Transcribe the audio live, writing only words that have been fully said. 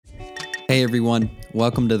Hey everyone,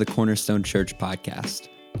 welcome to the Cornerstone Church podcast.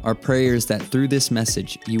 Our prayer is that through this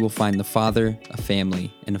message, you will find the Father, a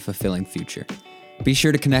family, and a fulfilling future. Be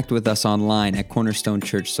sure to connect with us online at Cornerstone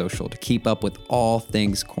Church Social to keep up with all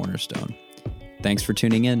things Cornerstone. Thanks for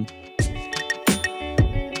tuning in.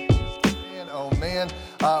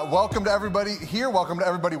 Welcome to everybody here. Welcome to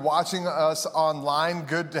everybody watching us online.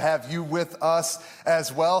 Good to have you with us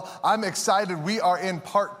as well. I'm excited. We are in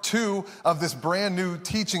part 2 of this brand new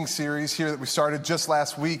teaching series here that we started just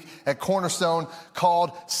last week at Cornerstone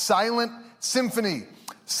called Symphony.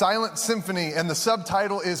 Silent Symphony, and the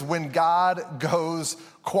subtitle is When God Goes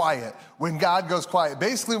Quiet. When God Goes Quiet.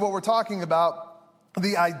 Basically what we're talking about,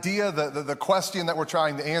 the idea, the question that we're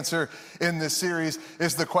trying to answer in this series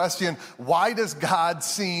is the question, why does God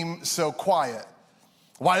seem so quiet?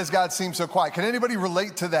 Why does God seem so quiet? Can anybody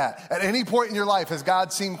relate to that? At any point in your life, has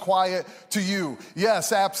God seemed quiet to you?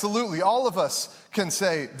 Yes, absolutely. All of us can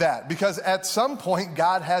say that because at some point,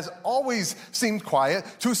 God has always seemed quiet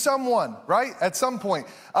to someone, right? At some point.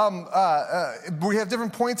 We have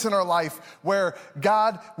different points in our life where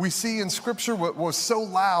God, we see in Scripture, was so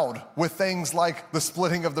loud with things like the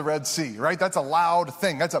splitting of the Red Sea, right? That's a loud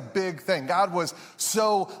thing. That's a big thing. God was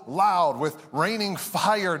so loud with raining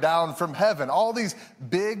fire down from heaven, all these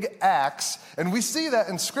big acts. And we see that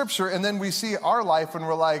in Scripture, and then we see our life and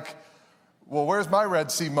we're like, well, where's my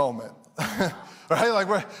Red Sea moment? Right? Like,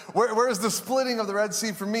 where's the splitting of the Red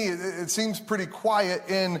Sea for me? It seems pretty quiet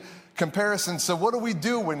in comparison. So what do we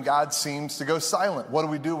do when God seems to go silent? What do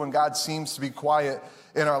we do when God seems to be quiet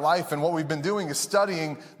in our life? And what we've been doing is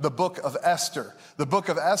studying the book of Esther. The book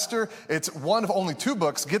of Esther, it's one of only 2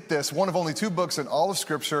 books, get this, one of only 2 books in all of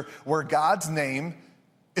Scripture where God's name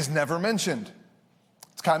is never mentioned.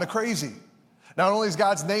 It's kind of crazy. Not only is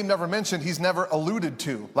God's name never mentioned, he's never alluded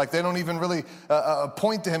to. Like they don't even really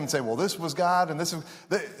point to him and say, well, this was God and this is...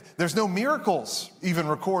 There's no miracles even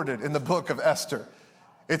recorded in the book of Esther.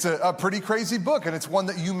 It's a pretty crazy book, and it's one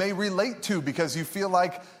that you may relate to because you feel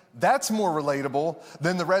like that's more relatable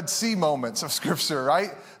than the Red Sea moments of Scripture,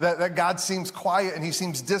 right? That God seems quiet and he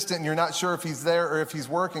seems distant and you're not sure if he's there or if he's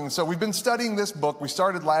working. So we've been studying this book. We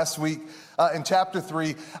started last week in chapter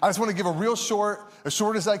 3. I just want to give a real short, as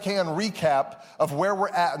short as I can, recap of where we're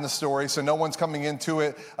at in the story so no one's coming into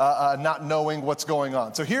it not knowing what's going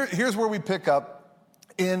on. So here's where we pick up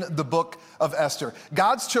in the book of Esther.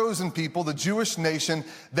 God's chosen people, the Jewish nation,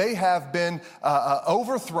 they have been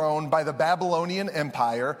overthrown by the Babylonian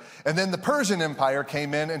Empire, and then the Persian Empire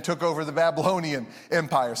came in and took over the Babylonian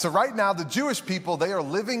Empire. So right now, the Jewish people, they are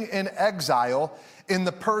living in exile in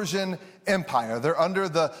the Persian Empire. They're under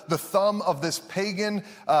the thumb of this pagan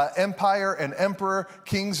empire and emperor,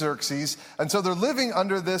 King Xerxes. And so they're living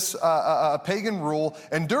under this pagan rule.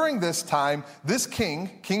 And during this time, this king,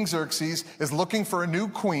 King Xerxes, is looking for a new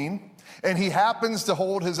queen. And he happens to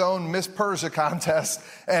hold his own Miss Persia contest.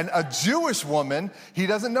 And a Jewish woman, he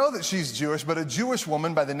doesn't know that she's Jewish, but a Jewish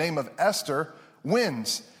woman by the name of Esther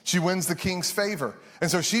wins. She wins the king's favor.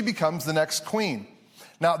 And so she becomes the next queen.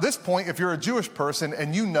 Now, at this point, if you're a Jewish person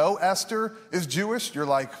and you know Esther is Jewish, you're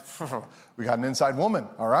like, we got an inside woman,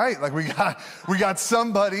 all right? Like we got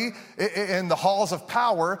somebody in the halls of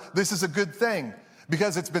power. This is a good thing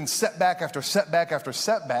because it's been setback after setback after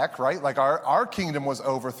setback, right? Like our kingdom was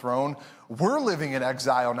overthrown. We're living in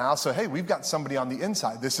exile now. So, hey, we've got somebody on the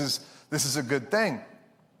inside. This is a good thing.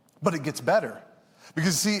 But it gets better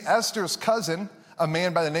because, see, Esther's cousin, a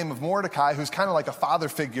man by the name of Mordecai, who's kind of like a father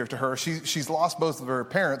figure to her. She's lost both of her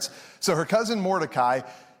parents. So her cousin Mordecai,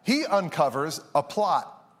 he uncovers a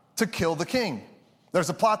plot to kill the king.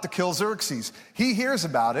 There's a plot to kill Xerxes. He hears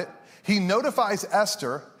about it. He notifies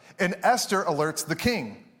Esther, and Esther alerts the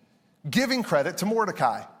king, giving credit to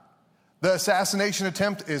Mordecai. The assassination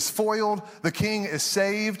attempt is foiled. The king is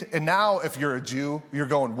saved. And now if you're a Jew, you're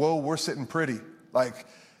going, whoa, we're sitting pretty. Like,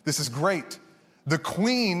 this is great. The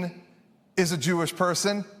queen is a Jewish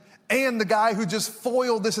person, and the guy who just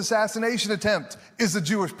foiled this assassination attempt is a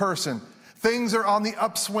Jewish person. Things are on the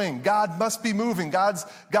upswing. God must be moving. God's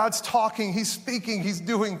talking, he's speaking, he's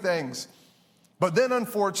doing things. But then,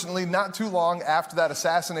 unfortunately, not too long after that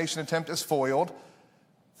assassination attempt is foiled,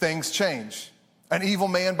 things change. An evil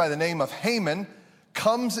man by the name of Haman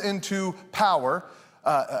comes into power.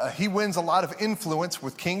 He wins a lot of influence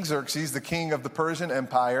with King Xerxes, the king of the Persian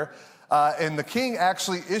Empire. And the king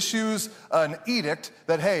actually issues an edict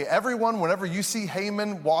that, hey, everyone, whenever you see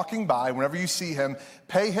Haman walking by, whenever you see him,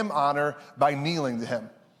 pay him honor by kneeling to him.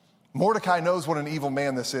 Mordecai knows what an evil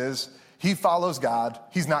man this is. He follows God.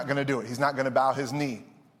 He's not going to do it. He's not going to bow his knee.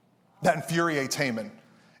 That infuriates Haman.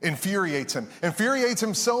 Infuriates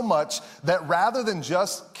him so much that rather than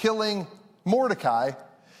just killing Mordecai,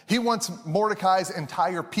 He wants Mordecai's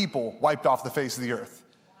entire people wiped off the face of the earth.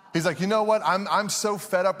 He's like, you know what? I'm so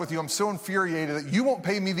fed up with you. I'm so infuriated that you won't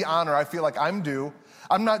pay me the honor I feel like I'm due.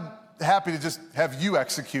 I'm not happy to just have you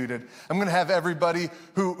executed. I'm going to have everybody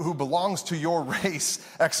who belongs to your race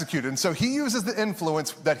executed. And so he uses the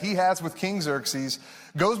influence that he has with King Xerxes,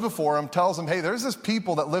 goes before him, tells him, hey, there's this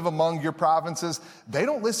people that live among your provinces. They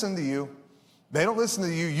don't listen to you. They don't listen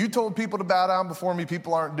to you. You told people to bow down before me.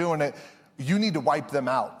 People aren't doing it. You need to wipe them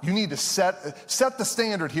out. You need to set the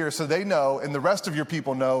standard here so they know and the rest of your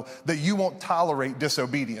people know that you won't tolerate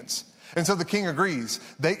disobedience. And so the king agrees.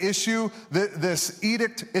 They issue this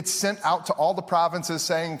edict. It's sent out to all the provinces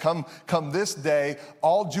saying, come this day,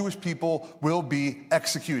 all Jewish people will be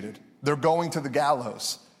executed. They're going to the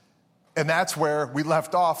gallows. And that's where we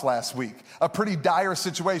left off last week. A pretty dire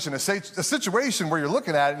situation, a situation where you're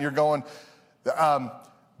looking at it and you're going,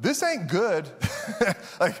 this ain't good.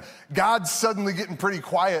 Like God's suddenly getting pretty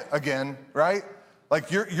quiet again, right? Like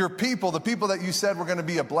your people, the people that you said were going to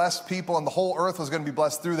be a blessed people and the whole earth was going to be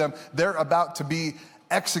blessed through them, they're about to be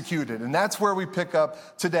executed. And that's where we pick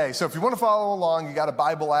up today. So if you want to follow along, you got a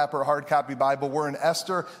Bible app or a hard copy Bible. We're in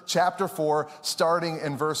Esther chapter 4, starting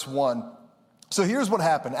in verse 1. So here's what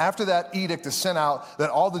happened. After that edict is sent out that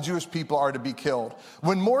all the Jewish people are to be killed.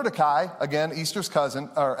 When Mordecai, again, Esther's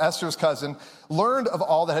cousin, learned of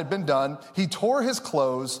all that had been done, he tore his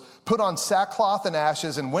clothes, put on sackcloth and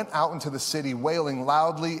ashes, and went out into the city, wailing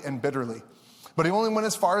loudly and bitterly. But he only went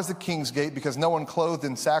as far as the king's gate, because no one clothed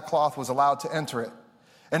in sackcloth was allowed to enter it.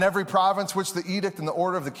 In every province which the edict and the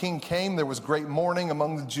order of the king came, there was great mourning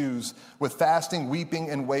among the Jews, with fasting, weeping,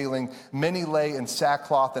 and wailing. Many lay in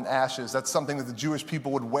sackcloth and ashes. That's something that the Jewish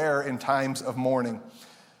people would wear in times of mourning.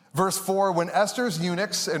 Verse 4, when Esther's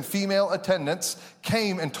eunuchs and female attendants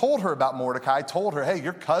came and told her about Mordecai, told her, hey,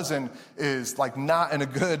 your cousin is like not in a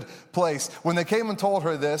good place. When they came and told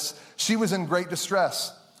her this, she was in great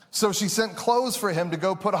distress. So she sent clothes for him to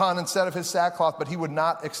go put on instead of his sackcloth, but he would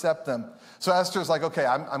not accept them. So Esther's like, okay,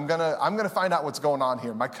 I'm gonna find out what's going on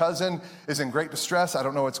here. My cousin is in great distress. I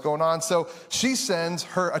don't know what's going on. So she sends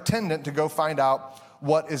her attendant to go find out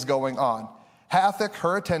what is going on. Hathach,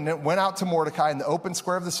 her attendant, went out to Mordecai in the open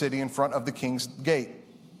square of the city in front of the king's gate.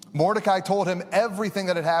 Mordecai told him everything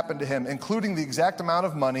that had happened to him, including the exact amount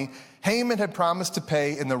of money Haman had promised to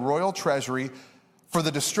pay in the royal treasury for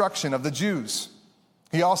the destruction of the Jews.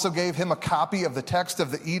 He also gave him a copy of the text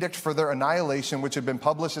of the edict for their annihilation, which had been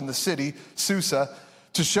published in the city, Susa,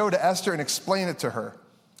 to show to Esther and explain it to her.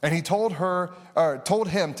 And he told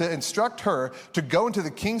him to instruct her to go into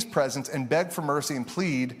the king's presence and beg for mercy and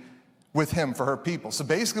plead with him for her people. So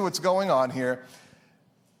basically what's going on here,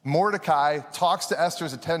 Mordecai talks to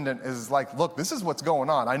Esther's attendant, is like, look, this is what's going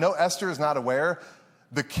on. I know Esther is not aware.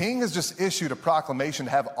 The king has just issued a proclamation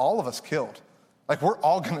to have all of us killed. Like, we're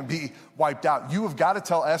all going to be wiped out. You have got to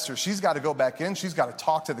tell Esther. She's got to go back in. She's got to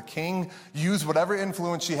talk to the king, use whatever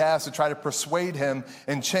influence she has to try to persuade him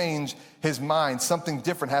and change his mind. Something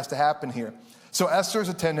different has to happen here. So Esther's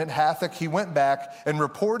attendant, Hathach, he went back and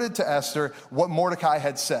reported to Esther what Mordecai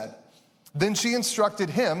had said. Then she instructed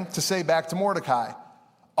him to say back to Mordecai,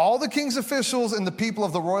 all the king's officials and the people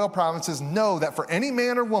of the royal provinces know that for any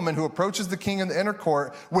man or woman who approaches the king in the inner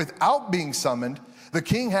court without being summoned, the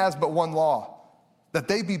king has but one law, that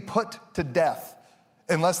they be put to death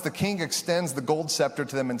unless the king extends the gold scepter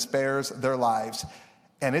to them and spares their lives.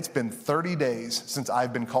 And it's been 30 days since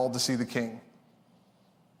I've been called to see the king.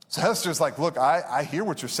 So Esther's like, look, I hear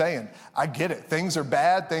what you're saying. I get it. Things are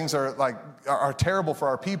bad. Things are terrible for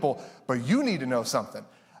our people. But you need to know something.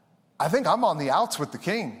 I think I'm on the outs with the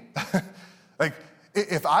king. Like,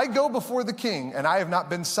 if I go before the king and I have not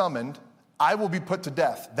been summoned, I will be put to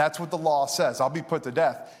death. That's what the law says. I'll be put to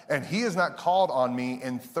death. And he has not called on me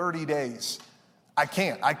in 30 days. I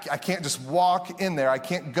can't. I can't just walk in there. I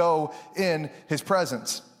can't go in his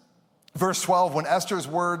presence. Verse 12, when Esther's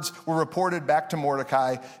words were reported back to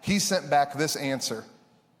Mordecai, he sent back this answer.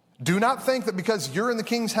 Do not think that because you're in the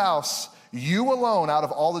king's house, you alone out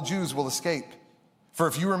of all the Jews will escape. For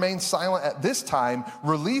if you remain silent at this time,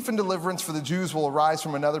 relief and deliverance for the Jews will arise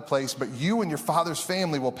from another place, but you and your father's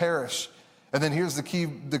family will perish. And then here's the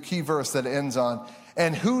key verse that it ends on.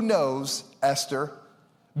 And who knows, Esther,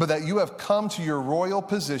 but that you have come to your royal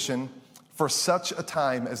position for such a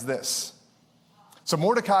time as this. So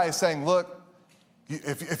Mordecai is saying, look,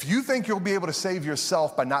 if you think you'll be able to save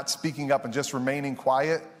yourself by not speaking up and just remaining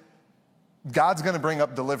quiet, God's going to bring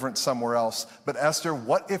up deliverance somewhere else. But Esther,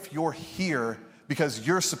 what if you're here because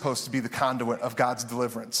you're supposed to be the conduit of God's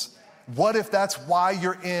deliverance? What if that's why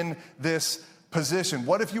you're in this position?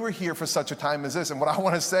 What if you were here for such a time as this? And what I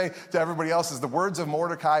want to say to everybody else is the words of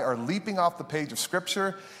Mordecai are leaping off the page of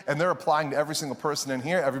Scripture, and they're applying to every single person in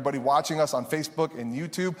here, everybody watching us on Facebook and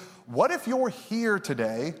YouTube. What if you're here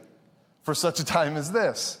today for such a time as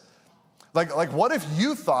this? Like what if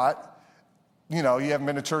you thought, you haven't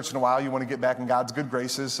been to church in a while, you want to get back in God's good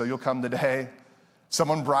graces, so you'll come today.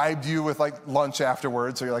 Someone bribed you with lunch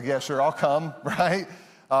afterwards, so you're like, yeah, sure, I'll come, right?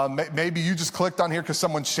 Maybe you just clicked on here because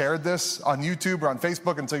someone shared this on YouTube or on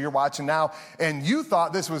Facebook, and so you're watching now, and you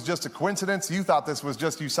thought this was just a coincidence. You thought this was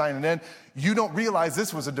just you signing in. You don't realize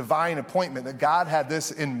this was a divine appointment, that God had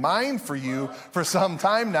this in mind for you for some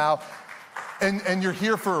time now, and you're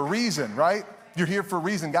here for a reason, right? You're here for a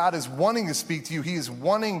reason. God is wanting to speak to you. He is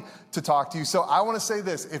wanting to talk to you. So I want to say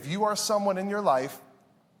this. If you are someone in your life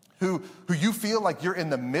who you feel like you're in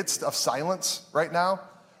the midst of silence right now,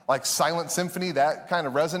 like silent symphony, that kind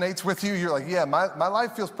of resonates with you. You're like, yeah, my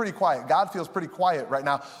life feels pretty quiet. God feels pretty quiet right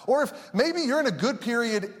now. Or if maybe you're in a good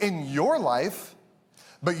period in your life,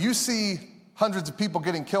 but you see hundreds of people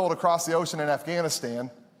getting killed across the ocean in Afghanistan,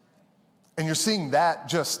 and you're seeing that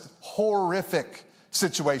just horrific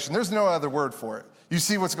situation. There's no other word for it. You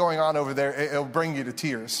see what's going on over there, it'll bring you to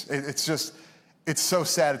tears. It's so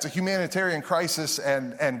sad. It's a humanitarian crisis,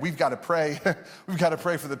 and we've got to pray. We've got to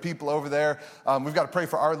pray for the people over there. We've got to pray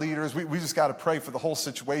for our leaders. We just got to pray for the whole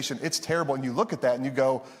situation. It's terrible. And you look at that and you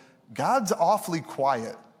go, God's awfully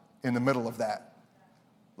quiet in the middle of that.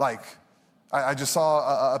 Like, I just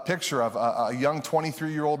saw a picture of a young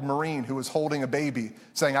 23-year-old Marine who was holding a baby,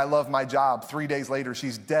 saying, I love my job. 3 days later,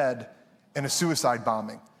 she's dead in a suicide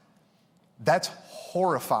bombing. That's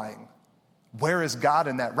horrifying. Where is God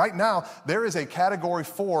in that? Right now, there is a Category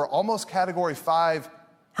 4, almost Category 5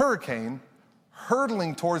 hurricane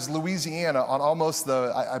hurtling towards Louisiana on almost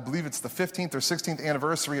I believe it's the 15th or 16th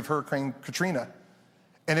anniversary of Hurricane Katrina.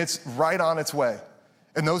 And it's right on its way.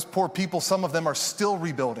 And those poor people, some of them are still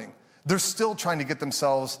rebuilding. They're still trying to get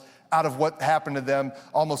themselves out of what happened to them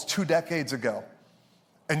almost 2 decades ago.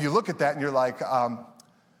 And you look at that and you're like,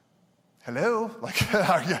 hello? Like,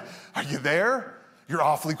 are you there? You're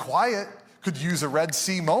awfully quiet. Could use a Red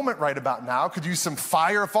Sea moment right about now. Could use some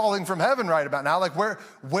fire falling from heaven right about now. Like,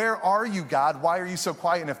 where are you, God? Why are you so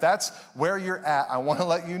quiet? And if that's where you're at, I want to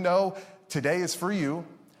let you know today is for you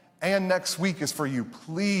and next week is for you.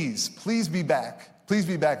 Please be back. Please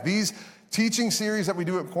be back. These teaching series that we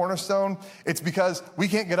do at Cornerstone, it's because we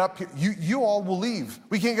can't get up here. You all will leave.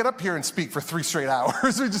 We can't get up here and speak for 3 straight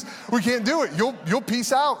hours. We can't do it. You'll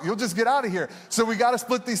peace out. You'll just get out of here. So we got to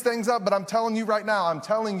split these things up. But I'm telling you right now,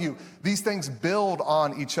 these things build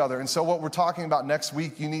on each other. And so what we're talking about next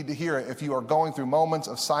week, you need to hear it if you are going through moments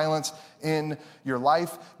of silence in your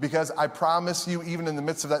life, because I promise you, even in the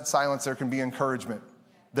midst of that silence, there can be encouragement.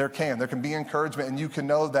 There can be encouragement, and you can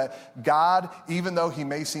know that God, even though he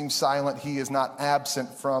may seem silent, he is not absent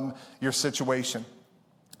from your situation.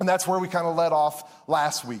 And that's where we kind of led off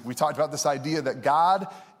last week. We talked about this idea that God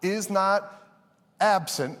is not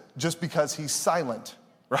absent just because he's silent,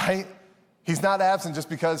 right? He's not absent just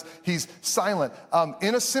because he's silent.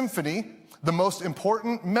 In a symphony, the most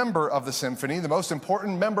important member of the symphony, the most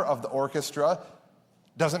important member of the orchestra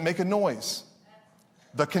doesn't make a noise.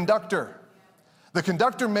 The conductor. The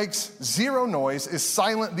conductor makes zero noise, is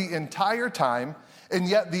silent the entire time, and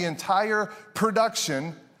yet the entire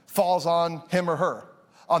production falls on him or her,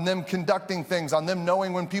 on them conducting things, on them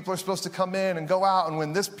knowing when people are supposed to come in and go out, and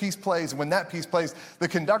when this piece plays and when that piece plays. The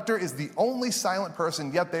conductor is the only silent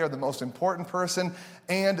person, yet they are the most important person,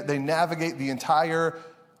 and they navigate the entire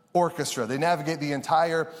orchestra. They navigate the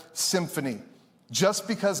entire symphony. Just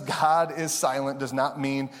because God is silent does not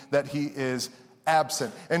mean that he is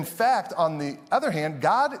absent. In fact, on the other hand,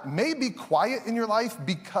 God may be quiet in your life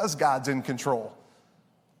because God's in control.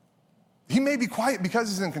 He may be quiet because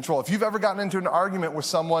he's in control. If you've ever gotten into an argument with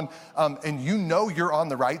someone and you know you're on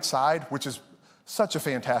the right side, which is such a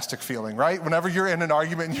fantastic feeling, right? Whenever you're in an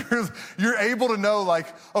argument, you're able to know, like,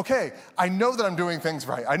 okay, I know that I'm doing things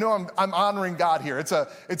right. I know I'm honoring God here. It's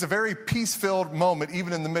a very peace-filled moment,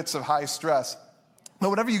 even in the midst of high stress. But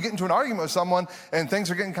whenever you get into an argument with someone and things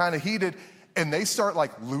are getting kind of heated, and they start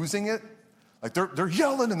like losing it, like they're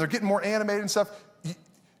yelling and they're getting more animated and stuff,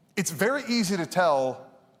 it's very easy to tell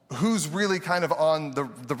who's really kind of on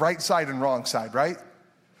the right side and wrong side, right?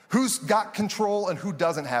 Who's got control and who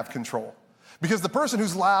doesn't have control. Because the person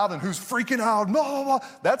who's loud and who's freaking out, blah, blah, blah,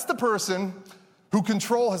 that's the person who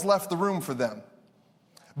control has left the room for them.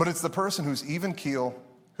 But it's the person who's even keel,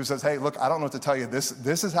 who says, hey, look, I don't know what to tell you. This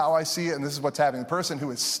is how I see it, and this is what's happening. The person who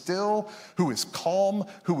is still, who is calm,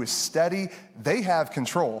 who is steady, they have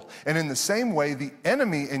control. And in the same way, the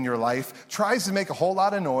enemy in your life tries to make a whole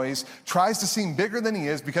lot of noise, tries to seem bigger than he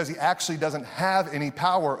is because he actually doesn't have any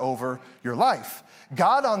power over your life.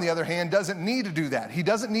 God, on the other hand, doesn't need to do that. He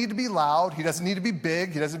doesn't need to be loud. He doesn't need to be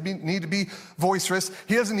big. He doesn't need to be boisterous.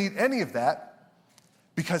 He doesn't need any of that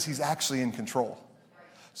because he's actually in control.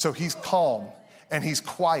 So he's calm. And he's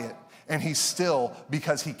quiet, and he's still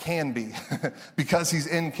because he can be, because he's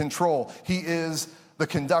in control. He is the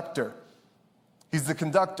conductor. He's the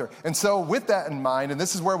conductor. And so with that in mind, and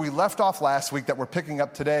this is where we left off last week that we're picking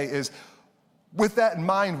up today, is with that in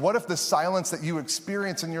mind, what if the silence that you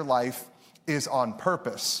experience in your life is on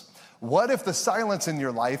purpose? What if the silence in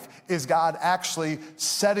your life is God actually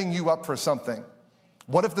setting you up for something?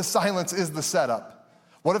 What if the silence is the setup?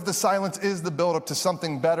 What if the silence is the buildup to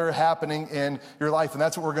something better happening in your life? And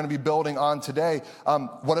that's what we're going to be building on today.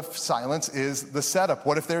 What if silence is the setup?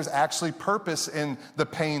 What if there's actually purpose in the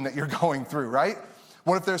pain that you're going through, right?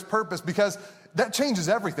 What if there's purpose? Because that changes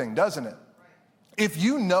everything, doesn't it? If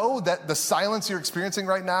you know that the silence you're experiencing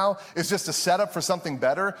right now is just a setup for something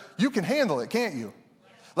better, you can handle it, can't you?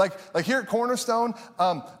 Like here at Cornerstone,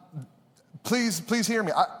 please hear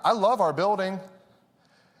me. I love our building.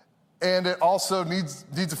 And it also needs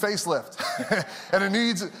a facelift. And it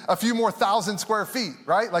needs a few more 1,000 square feet,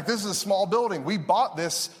 right? Like, this is a small building. We bought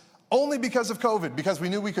this only because of COVID, because we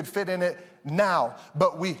knew we could fit in it now.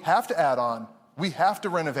 But we have to add on. We have to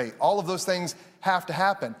renovate. All of those things have to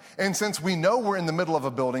happen. And since we know we're in the middle of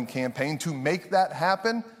a building campaign to make that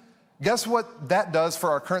happen, guess what that does for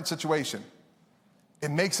our current situation? It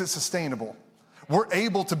makes it sustainable. We're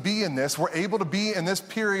able to be in this. We're able to be in this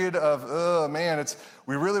period of,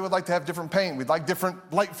 we really would like to have different paint. We'd like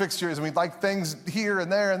different light fixtures, and we'd like things here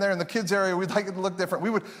and there and there in the kids area. We'd like it to look different.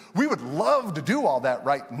 We would love to do all that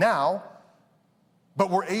right now, but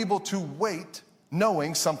we're able to wait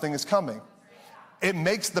knowing something is coming. It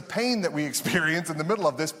makes the pain that we experience in the middle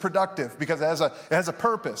of this productive because it has a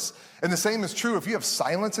purpose. And the same is true if you have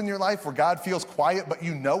silence in your life where God feels quiet, but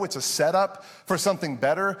you know it's a setup for something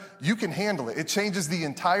better, you can handle it. It changes the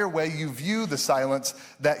entire way you view the silence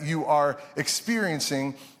that you are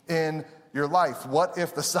experiencing in your life. What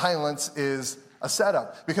if the silence is a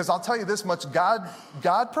setup? Because I'll tell you this much,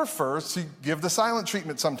 God prefers to give the silent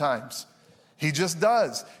treatment sometimes. He just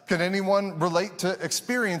does. Can anyone relate to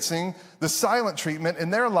experiencing the silent treatment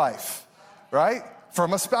in their life, right?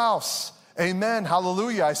 From a spouse. Amen.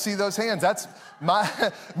 Hallelujah. I see those hands. That's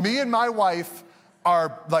me and my wife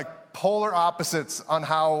are like polar opposites on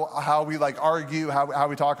how we like argue, how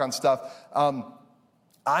we talk on stuff.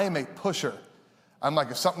 I am a pusher. I'm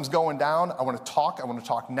like, if something's going down, I want to talk. I want to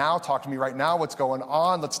talk now. Talk to me right now. What's going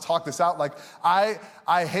on? Let's talk this out. Like, I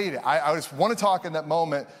hate it. I just want to talk in that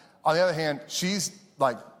moment. On the other hand, she's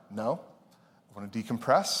like, no, I want to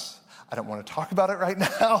decompress. I don't want to talk about it right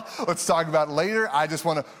now. Let's talk about it later. I just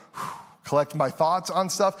want to collect my thoughts on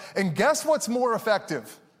stuff. And guess what's more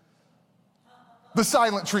effective? The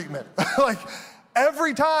silent treatment. Like,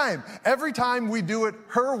 every time we do it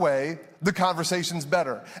her way, the conversation's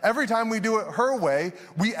better. Every time we do it her way,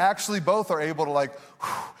 we actually both are able to like,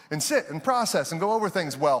 and sit and process and go over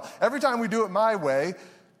things well. Every time we do it my way,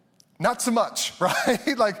 not so much,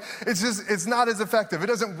 right? Like, it's not as effective. It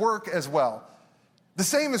doesn't work as well. The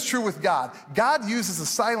same is true with God. God uses the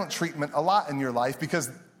silent treatment a lot in your life because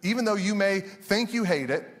even though you may think you hate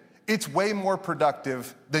it, it's way more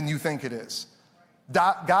productive than you think it is.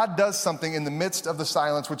 God does something in the midst of the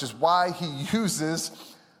silence, which is why he uses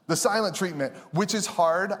the silent treatment, which is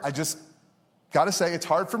hard. I just got to say, it's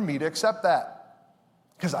hard for me to accept that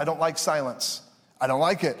because I don't like silence. I don't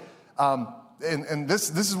like it. And this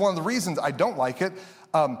is one of the reasons I don't like it.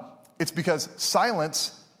 It's because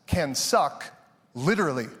silence can suck,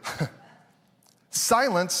 literally.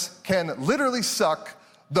 Silence can literally suck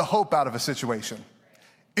the hope out of a situation.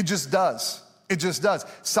 It just does. It just does.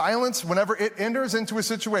 Silence, whenever it enters into a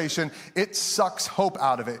situation, it sucks hope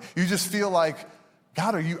out of it. You just feel like,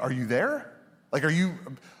 God, are you there? Like,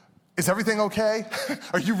 is everything okay?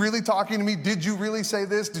 Are you really talking to me? Did you really say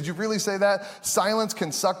this? Did you really say that? Silence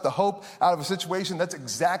can suck the hope out of a situation. That's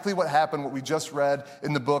exactly what happened, what we just read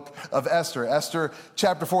in the book of Esther. Esther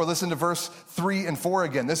chapter 4, listen to verse 3 and 4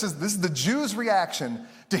 again. This is the Jews' reaction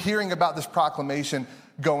to hearing about this proclamation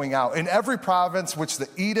going out. In every province which the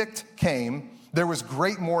edict came, there was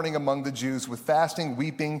great mourning among the Jews with fasting,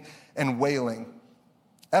 weeping, and wailing.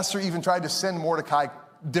 Esther even tried to send Mordecai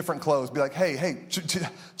different clothes, be like, hey,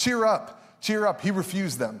 cheer up. He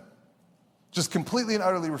refused them. Just completely and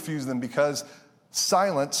utterly refused them because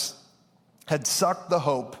silence had sucked the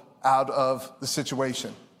hope out of the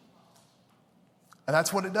situation. And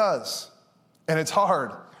that's what it does. And it's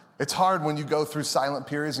hard. It's hard when you go through silent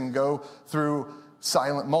periods and go through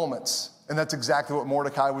silent moments. And that's exactly what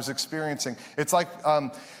Mordecai was experiencing. It's like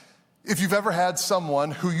if you've ever had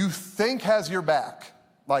someone who you think has your back,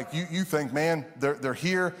 like you think, man, they're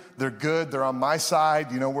here, they're good, they're on my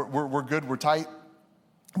side, we're good, we're tight.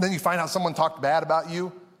 And then you find out someone talked bad about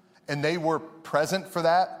you and they were present for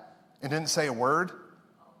that and didn't say a word.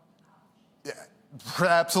 Yeah,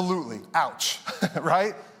 absolutely. Ouch,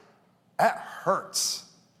 right? That hurts.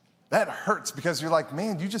 That hurts because you're like,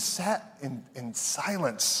 man, you just sat in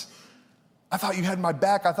silence. I thought you had my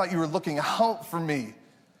back. I thought you were looking out for me.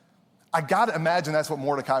 I got to imagine that's what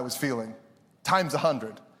Mordecai was feeling, times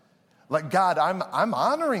 100. Like, God, I'm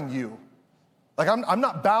honoring you. Like, I'm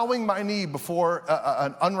not bowing my knee before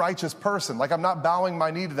an unrighteous person. Like, I'm not bowing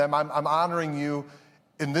my knee to them. I'm honoring you.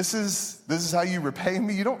 And this is how you repay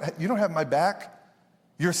me? You don't have my back.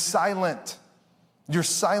 You're silent. You're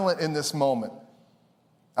silent in this moment.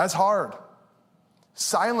 That's hard.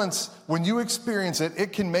 Silence, when you experience it,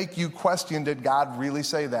 it can make you question, did God really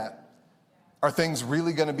say that? Are things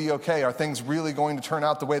really going to be okay? Are things really going to turn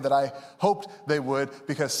out the way that I hoped they would?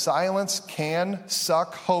 Because silence can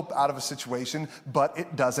suck hope out of a situation, but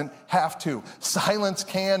it doesn't have to. Silence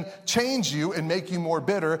can change you and make you more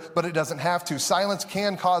bitter, but it doesn't have to. Silence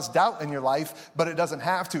can cause doubt in your life, but it doesn't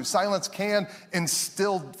have to. Silence can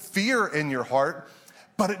instill fear in your heart,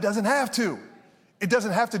 but it doesn't have to. It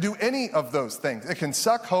doesn't have to do any of those things. It can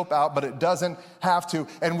suck hope out, but it doesn't have to.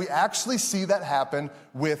 And we actually see that happen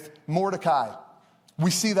with Mordecai.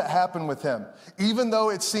 We see that happen with him. Even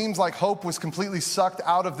though it seems like hope was completely sucked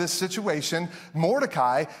out of this situation,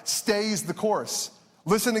 Mordecai stays the course.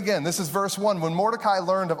 Listen again, this is verse 1. When Mordecai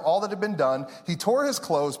learned of all that had been done, he tore his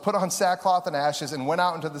clothes, put on sackcloth and ashes, and went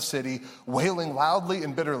out into the city, wailing loudly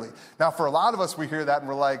and bitterly. Now, for a lot of us, we hear that and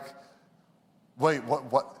we're like, wait,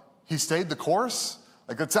 what? He stayed the course?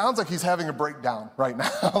 Like, it sounds like he's having a breakdown right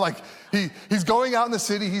now. Like, he's going out in the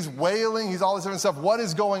city, he's wailing, he's all this different stuff. What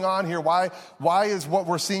is going on here? Why is what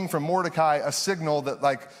we're seeing from Mordecai a signal that,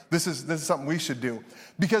 like, this is something we should do?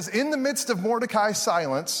 Because in the midst of Mordecai's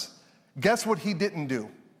silence, guess what he didn't do?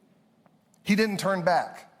 He didn't turn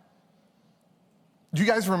back. Do you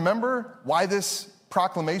guys remember why this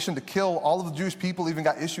proclamation to kill all of the Jewish people even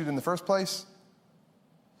got issued in the first place?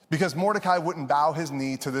 Because Mordecai wouldn't bow his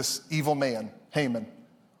knee to this evil man, Haman.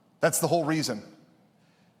 That's the whole reason.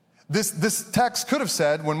 This text could have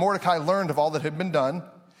said, when Mordecai learned of all that had been done,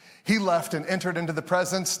 he left and entered into the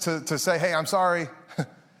presence to say, hey, I'm sorry.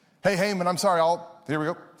 Hey, Haman, I'm sorry. Here we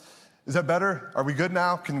go. Is that better? Are we good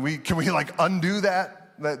now? Can we like undo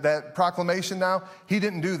that proclamation now? He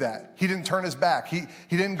didn't do that. He didn't turn his back. He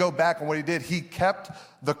didn't go back on what he did. He kept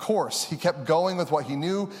the course. He kept going with what he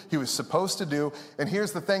knew he was supposed to do. And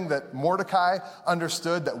here's the thing that Mordecai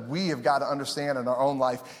understood that we have got to understand in our own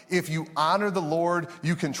life. If you honor the Lord,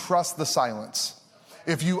 you can trust the silence.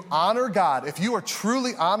 If you honor God, if you are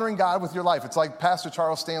truly honoring God with your life, it's like Pastor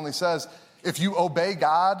Charles Stanley says, if you obey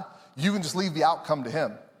God, you can just leave the outcome to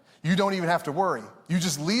him. You don't even have to worry. You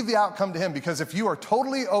just leave the outcome to him, because if you are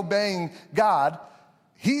totally obeying God,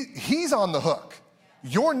 he's on the hook.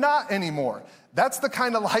 You're not anymore. That's the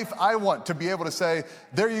kind of life I want, to be able to say,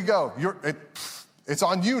 there you go. It's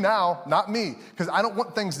on you now, not me, because I don't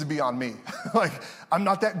want things to be on me. Like, I'm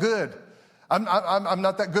not that good. I'm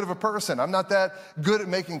not that good of a person. I'm not that good at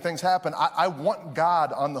making things happen. I want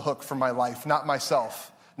God on the hook for my life, not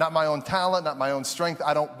myself, not my own talent, not my own strength.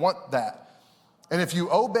 I don't want that. And if you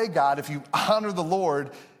obey God, if you honor the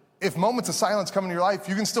Lord, if moments of silence come in your life,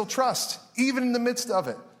 you can still trust, even in the midst of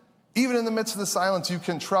it. Even in the midst of the silence, you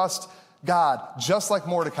can trust God, just like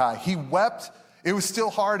Mordecai. He wept. It was still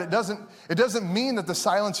hard. It doesn't mean that the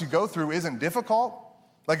silence you go through isn't difficult.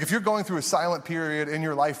 Like, if you're going through a silent period in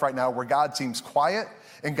your life right now where God seems quiet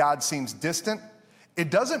and God seems distant,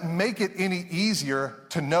 it doesn't make it any easier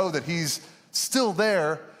to know that he's still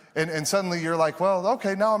there. And suddenly you're like, well,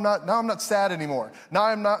 okay, now I'm not sad anymore. Now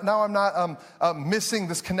I'm not missing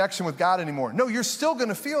this connection with God anymore. No, you're still going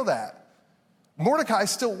to feel that. Mordecai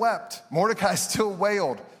still wept. Mordecai still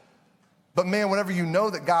wailed. But man, whenever you know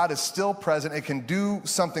that God is still present, it can do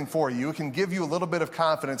something for you. It can give you a little bit of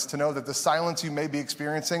confidence to know that the silence you may be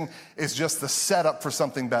experiencing is just the setup for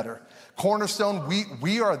something better. Cornerstone,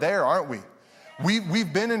 we are there, aren't we?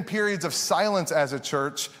 We've been in periods of silence as a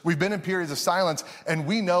church. We've been in periods of silence, and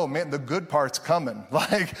we know, man, the good part's coming.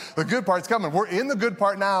 Like, the good part's coming. We're in the good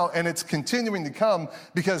part now, and it's continuing to come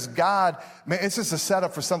because God, man, it's just a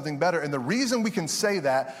setup for something better. And the reason we can say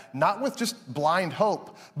that, not with just blind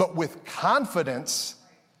hope, but with confidence,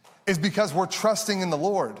 is because we're trusting in the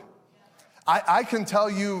Lord. I can tell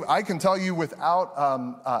you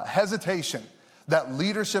without hesitation that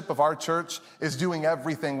leadership of our church is doing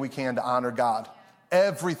everything we can to honor God.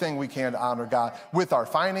 Everything we can to honor God. With our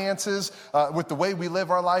finances, with the way we live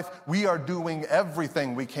our life, we are doing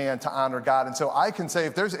everything we can to honor God. And so I can say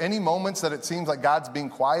if there's any moments that it seems like God's being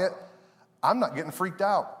quiet, I'm not getting freaked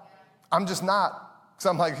out. I'm just not. Because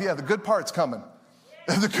I'm like, yeah, the good part's coming.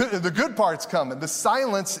 The good part's coming. The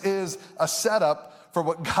silence is a setup for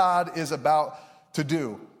what God is about to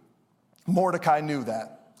do. Mordecai knew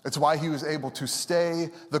that. It's why he was able to stay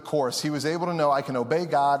the course. He was able to know I can obey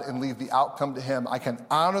God and leave the outcome to him. I can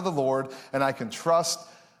honor the Lord and I can trust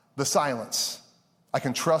the silence. I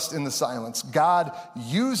can trust in the silence. God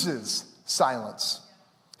uses silence.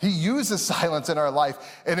 He uses silence in our life.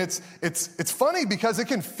 And it's funny because it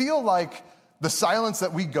can feel like the silence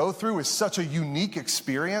that we go through is such a unique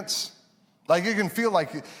experience. Like it can feel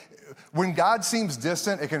like when God seems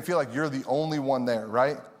distant, it can feel like you're the only one there,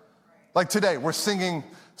 right? Like today, we're singing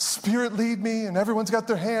Spirit lead me, and everyone's got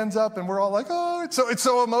their hands up, and we're all like, oh, it's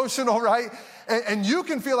so emotional, right? And you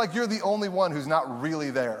can feel like you're the only one who's not really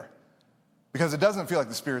there because it doesn't feel like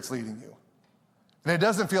the Spirit's leading you. And it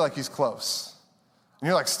doesn't feel like he's close. And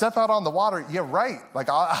you're like, step out on the water. Yeah, right. Like,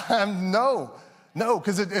 no,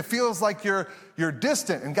 because it feels like you're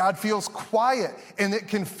distant and God feels quiet, and it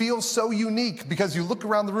can feel so unique because you look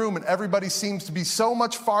around the room and everybody seems to be so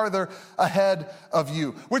much farther ahead of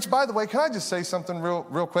you. Which, by the way, can I just say something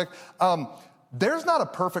real quick? There's not a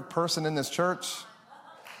perfect person in this church.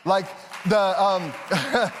 Like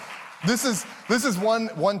this is one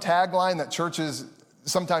tagline that churches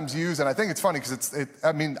sometimes use, and I think it's funny because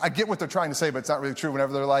I get what they're trying to say, but it's not really true.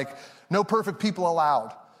 Whenever they're like, "No perfect people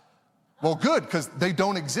allowed." Well, good, because they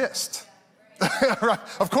don't exist. Right?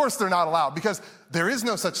 Of course they're not allowed, because there is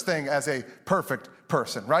no such thing as a perfect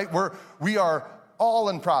person, right? We are all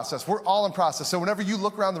in process. We're all in process. So whenever you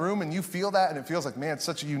look around the room and you feel that, and it feels like, man, it's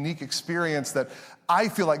such a unique experience that I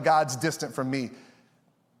feel like God's distant from me,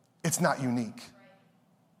 it's not unique.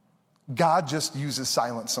 God just uses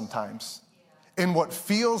silence sometimes. In what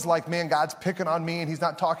feels like, man, God's picking on me and he's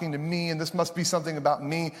not talking to me and this must be something about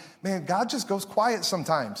me, man, God just goes quiet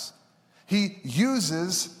sometimes. He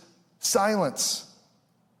uses silence.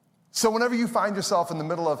 So whenever you find yourself in the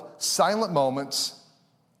middle of silent moments,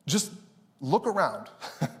 just look around,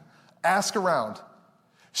 ask around,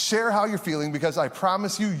 share how you're feeling, because I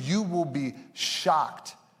promise you will be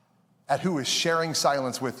shocked at who is sharing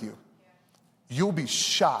silence with you. You'll be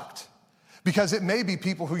shocked. Because it may be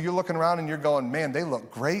people who you're looking around and you're going, man, they look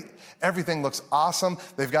great. Everything looks awesome.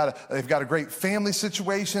 They've got a great family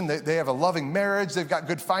situation. They have a loving marriage. They've got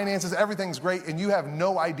good finances. Everything's great. And you have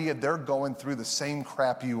no idea they're going through the same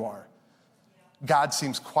crap you are. God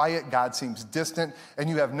seems quiet. God seems distant. And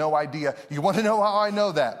you have no idea. You want to know how I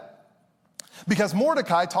know that? Because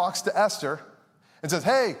Mordecai talks to Esther and says,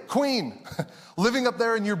 hey, queen, living up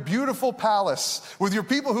there in your beautiful palace with your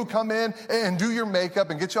people who come in and do your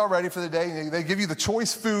makeup and get you all ready for the day. They give you the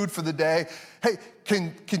choice food for the day. Hey,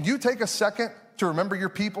 can you take a second to remember your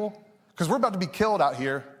people? Because we're about to be killed out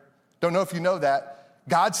here. Don't know if you know that.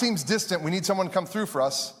 God seems distant. We need someone to come through for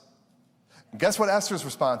us. And guess what Esther's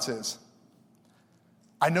response is?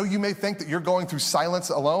 I know you may think that you're going through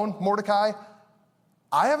silence alone, Mordecai.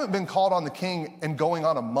 I haven't been called on the king and going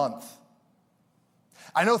on a month.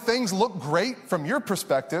 I know things look great from your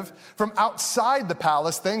perspective. From outside the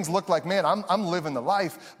palace, things look like, man, I'm living the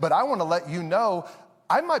life. But I want to let you know,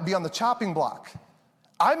 I might be on the chopping block.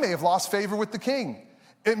 I may have lost favor with the king.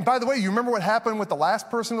 And by the way, you remember what happened with the last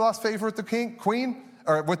person who lost favor with the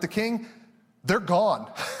king? They're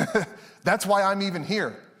gone. That's why I'm even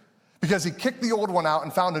here. Because he kicked the old one out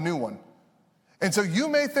and found a new one. And so you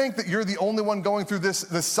may think that you're the only one going through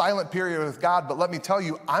this silent period with God, but let me tell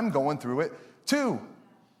you, I'm going through it too.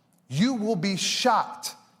 You will be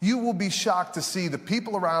shocked. You will be shocked to see the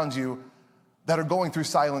people around you that are going through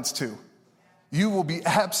silence too. You will be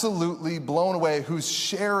absolutely blown away who's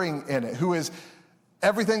sharing in it, who is,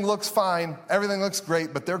 everything looks fine, everything looks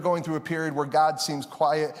great, but they're going through a period where God seems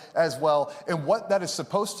quiet as well. And what that is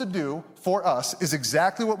supposed to do for us is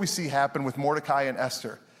exactly what we see happen with Mordecai and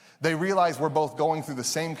Esther. They realize we're both going through the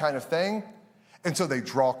same kind of thing, and so they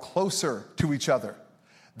draw closer to each other.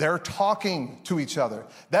 They're talking to each other.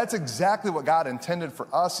 That's exactly what God intended for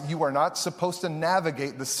us. You are not supposed to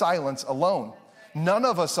navigate the silence alone. None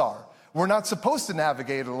of us are. We're not supposed to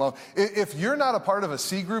navigate it alone. If you're not a part of a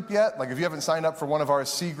C group yet, like if you haven't signed up for one of our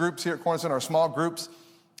C groups here at Cornerstone, our small groups,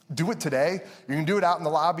 do it today. You can do it out in the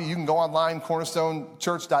lobby. You can go online,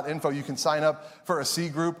 cornerstonechurch.info. You can sign up for a C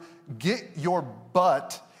group. Get your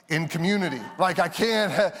butt in community. Like I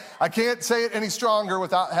can't say it any stronger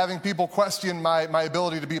without having people question my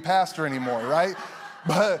ability to be a pastor anymore, right?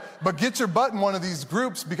 But get your butt in one of these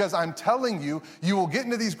groups, because I'm telling you, you will get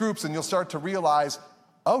into these groups and you'll start to realize,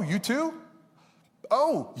 oh, you too?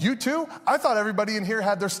 Oh, you too? I thought everybody in here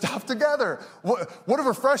had their stuff together. What a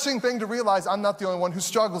refreshing thing to realize I'm not the only one who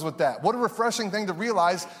struggles with that. What a refreshing thing to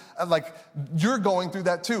realize, like, you're going through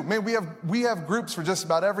that too. Man, we have groups for just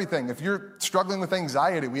about everything. If you're struggling with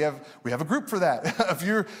anxiety, we have a group for that. If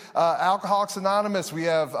you're Alcoholics Anonymous, we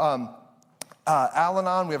have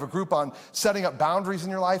Al-Anon. We have a group on setting up boundaries in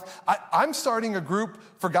your life. I'm starting a group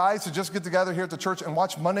for guys to just get together here at the church and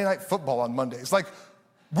watch Monday Night Football on Mondays. Like,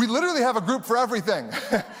 we literally have a group for everything.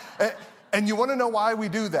 And you want to know why we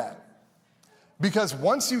do that? Because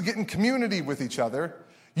once you get in community with each other,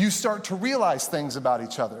 you start to realize things about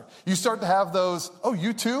each other. You start to have those, oh,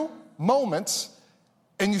 you too? Moments.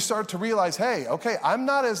 And you start to realize, hey, okay, I'm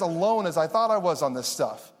not as alone as I thought I was on this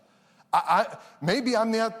stuff. Maybe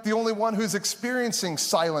I'm not the only one who's experiencing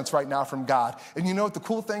silence right now from God. And you know what the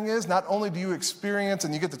cool thing is? Not only do you experience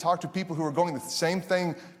and you get to talk to people who are going the same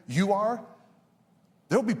thing you are,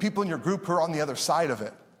 there'll be people in your group who are on the other side of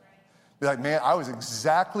it. Be like, man, I was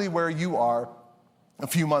exactly where you are a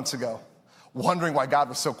few months ago, wondering why God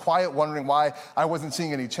was so quiet, wondering why I wasn't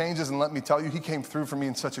seeing any changes. And let me tell you, he came through for me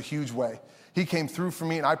in such a huge way. He came through for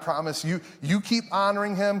me, and I promise you, you keep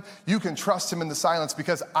honoring him, you can trust him in the silence,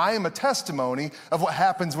 because I am a testimony of what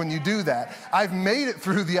happens when you do that. I've made it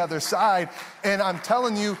through the other side, and I'm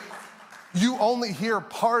telling you, you only hear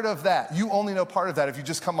part of that. You only know part of that if you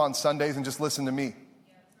just come on Sundays and just listen to me.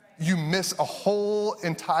 You miss a whole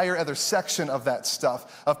entire other section of that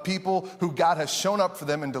stuff, of people who God has shown up for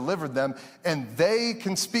them and delivered them, and they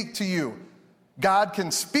can speak to you. God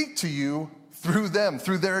can speak to you through them,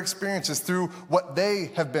 through their experiences, through what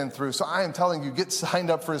they have been through. So I am telling you, get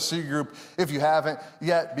signed up for a C group if you haven't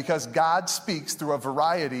yet, because God speaks through a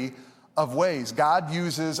variety of ways. God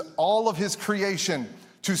uses all of his creation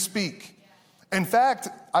to speak. In fact,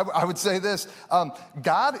 I would say this,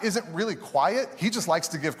 God isn't really quiet, he just likes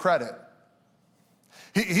to give credit.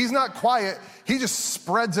 He's not quiet, he just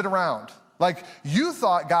spreads it around. Like, you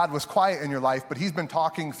thought God was quiet in your life, but he's been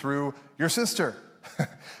talking through your sister.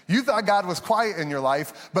 You thought God was quiet in your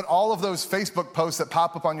life, but all of those Facebook posts that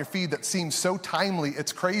pop up on your feed that seem so timely,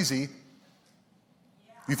 it's crazy.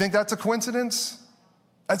 You think that's a coincidence?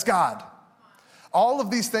 That's God. All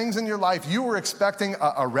of these things in your life, you were expecting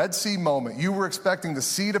a Red Sea moment. You were expecting the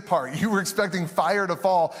sea to part. You were expecting fire to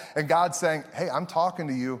fall. And God's saying, hey, I'm talking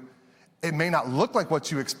to you. It may not look like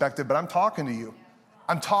what you expected, but I'm talking to you.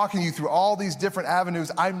 I'm talking to you through all these different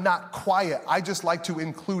avenues. I'm not quiet. I just like to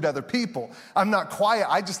include other people. I'm not quiet.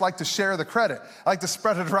 I just like to share the credit. I like to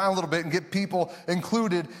spread it around a little bit and get people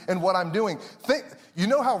included in what I'm doing. You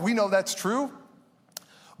know how we know that's true?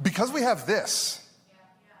 Because we have this.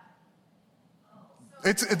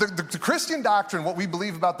 It's the Christian doctrine, what we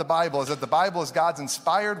believe about the Bible, is that the Bible is God's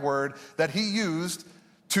inspired word that he used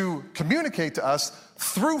to communicate to us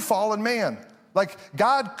through fallen man. Like,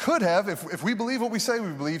 God could have, if we believe what we say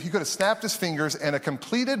we believe, he could have snapped his fingers and a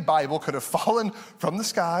completed Bible could have fallen from the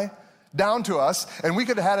sky down to us, and we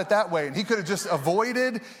could have had it that way. And he could have just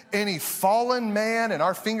avoided any fallen man and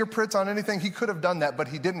our fingerprints on anything. He could have done that, but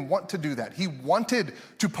he didn't want to do that. He wanted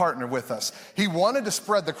to partner with us. He wanted to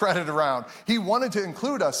spread the credit around. He wanted to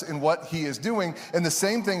include us in what he is doing. And the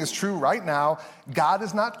same thing is true right now. God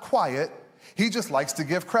is not quiet. He just likes to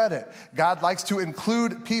give credit. God likes to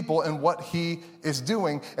include people in what he is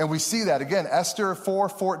doing. And we see that again, Esther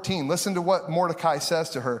 4:14. Listen to what Mordecai says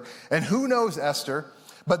to her. And who knows, Esther,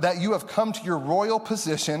 but that you have come to your royal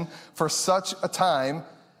position for such a time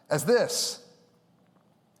as this.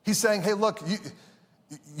 He's saying, hey, look,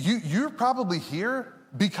 you're probably here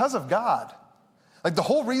because of God. Like, the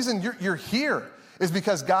whole reason you're here is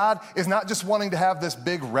because God is not just wanting to have this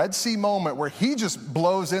big Red Sea moment where he just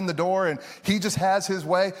blows in the door and he just has his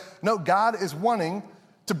way. No, God is wanting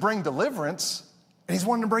to bring deliverance, and he's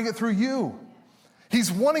wanting to bring it through you.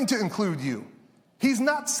 He's wanting to include you. He's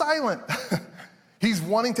not silent. He's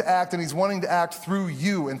wanting to act, and he's wanting to act through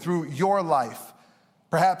you and through your life.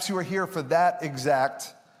 Perhaps you are here for that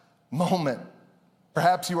exact moment.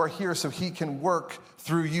 Perhaps you are here so he can work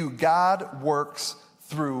through you. God works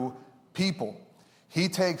through people. He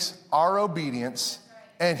takes our obedience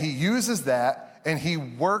and he uses that, and he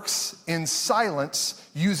works in silence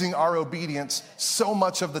using our obedience so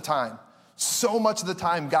much of the time. So much of the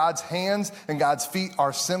time, God's hands and God's feet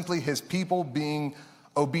are simply his people being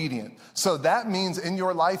obedient. So that means in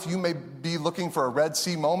your life, you may be looking for a Red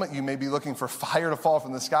Sea moment. You may be looking for fire to fall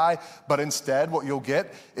from the sky. But instead, what you'll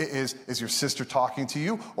get is your sister talking to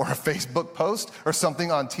you, or a Facebook post, or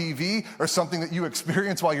something on TV, or something that you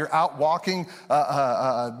experience while you're out walking,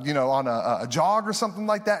 on a jog or something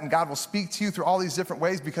like that. And God will speak to you through all these different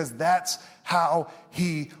ways, because that's how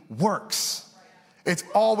he works. It's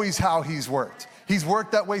always how he's worked. He's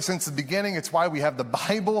worked that way since the beginning. It's why we have the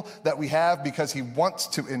Bible that we have, because he wants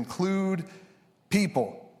to include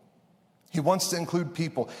people. He wants to include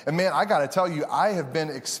people. And man, I got to tell you, I have been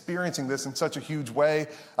experiencing this in such a huge way.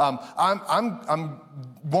 I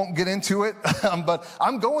won't get into it, but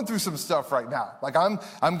I'm going through some stuff right now. Like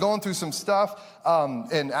I'm going through some stuff,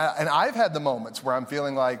 and I've had the moments where I'm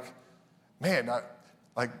feeling like, man,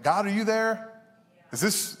 God, are you there?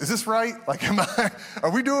 Is this right? Like,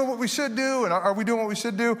 are we doing what we should do? And are we doing what we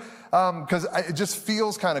should do? Because it just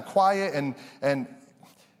feels kind of quiet. And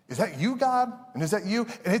is that you, God? And is that you?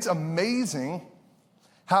 And it's amazing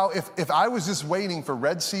how if I was just waiting for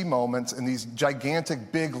Red Sea moments and these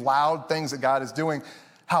gigantic, big, loud things that God is doing,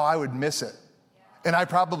 how I would miss it. And I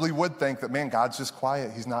probably would think that, man, God's just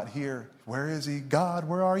quiet. He's not here. Where is he? God,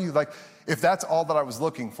 where are you? Like, if that's all that I was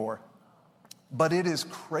looking for. But it is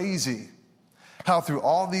crazy how through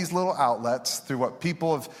all these little outlets, through what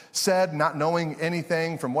people have said, not knowing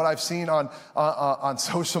anything, from what I've seen on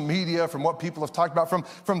social media, from what people have talked about,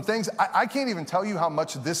 from things, I can't even tell you how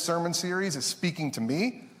much this sermon series is speaking to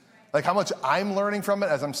me, like how much I'm learning from it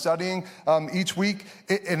as I'm studying each week.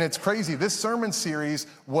 And it's crazy. This sermon series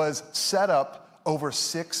was set up over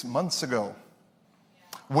 6 months ago,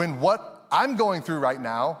 when what I'm going through right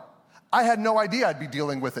now, I had no idea I'd be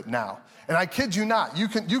dealing with it now. And I kid you not, you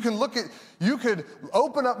could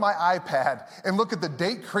open up my iPad and look at the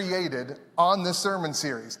date created on this sermon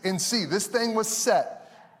series and see this thing was set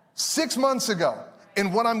 6 months ago.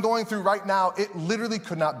 And what I'm going through right now, it literally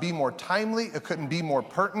could not be more timely. It couldn't be more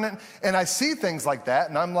pertinent. And I see things like that,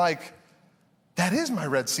 and I'm like, that is my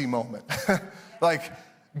Red Sea moment. Like,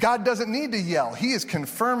 God doesn't need to yell. He is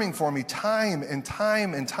confirming for me time and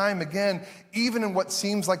time and time again, even in what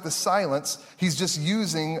seems like the silence. He's just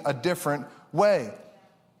using a different way.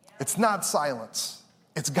 It's not silence.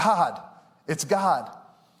 It's God. It's God.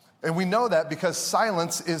 And we know that because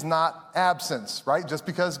silence is not absence, right? Just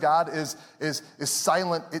because God is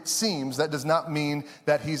silent, it seems, that does not mean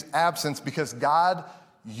that he's absent, because God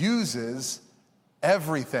uses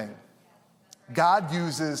everything. God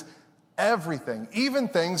uses everything, even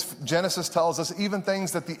things, Genesis tells us, even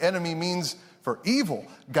things that the enemy means for evil,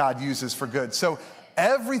 God uses for good. So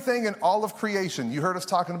everything in all of creation, you heard us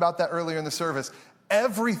talking about that earlier in the service,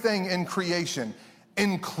 everything in creation,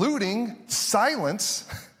 including silence,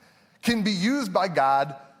 can be used by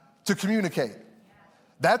God to communicate.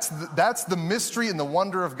 That's the mystery and the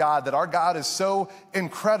wonder of God, that our God is so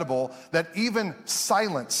incredible that even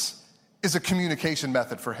silence is a communication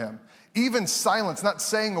method for him. Even silence, not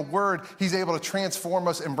saying a word, he's able to transform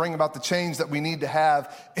us and bring about the change that we need to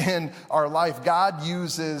have in our life. God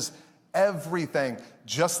uses everything,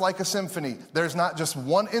 just like a symphony. There's not just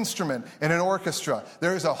one instrument in an orchestra.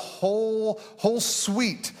 There's a whole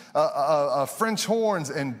suite of French horns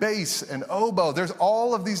and bass and oboe. There's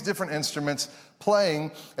all of these different instruments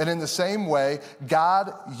playing, and in the same way,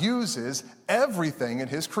 God uses everything in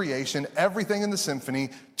his creation, everything in the symphony,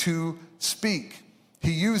 to speak.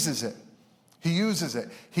 He uses it. He uses it.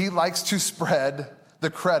 He likes to spread the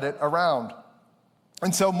credit around.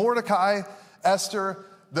 And so Mordecai, Esther,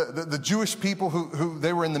 the Jewish people who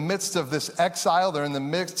they were in the midst of this exile, they're in the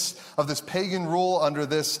midst of this pagan rule under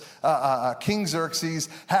this King Xerxes,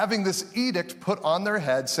 having this edict put on their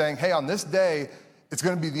head saying, hey, on this day, it's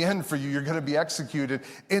going to be the end for you. You're going to be executed.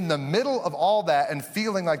 In the middle of all that, and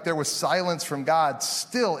feeling like there was silence from God,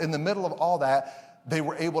 still in the middle of all that, they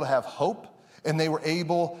were able to have hope. And they were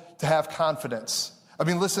able to have confidence. I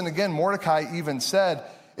mean, listen again, Mordecai even said,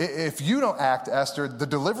 if you don't act, Esther, the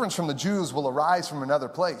deliverance from the Jews will arise from another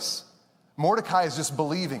place. Mordecai is just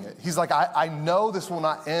believing it. He's like, I know this will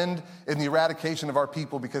not end in the eradication of our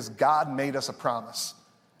people, because God made us a promise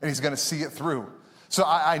and he's going to see it through. So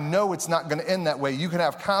I know it's not going to end that way. You can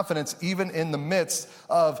have confidence even in the midst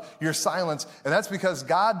of your silence. And that's because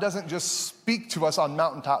God doesn't just speak to us on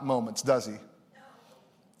mountaintop moments, does he?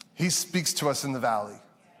 He speaks to us in the valley.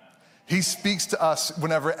 He speaks to us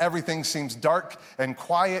whenever everything seems dark and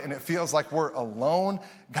quiet and it feels like we're alone.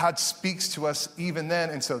 God speaks to us even then.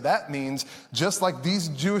 And so that means, just like these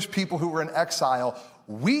Jewish people who were in exile,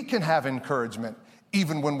 we can have encouragement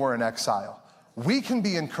even when we're in exile. We can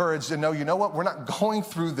be encouraged and know, you know what? We're not going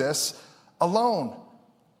through this alone.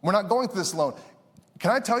 We're not going through this alone. Can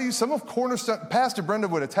I tell you, some of Cornerstone, Pastor Brenda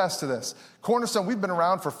would attest to this. Cornerstone, we've been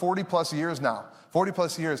around for 40 plus years now, 40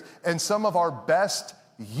 plus years. And some of our best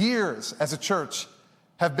years as a church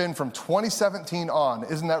have been from 2017 on.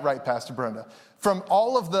 Isn't that right, Pastor Brenda? From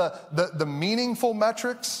all of the meaningful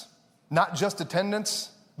metrics, not just attendance,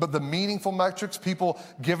 but the meaningful metrics, people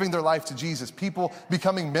giving their life to Jesus, people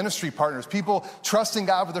becoming ministry partners, people trusting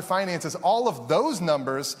God with their finances, all of those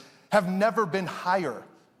numbers have never been higher.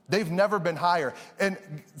 They've never been higher. And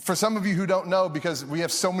for some of you who don't know, because we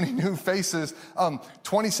have so many new faces,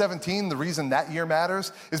 2017, the reason that year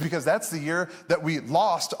matters is because that's the year that we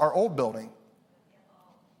lost our old building,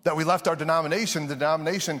 that we left our denomination. The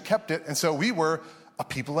denomination kept it, and so we were a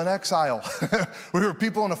people in exile. We were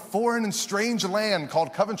people in a foreign and strange land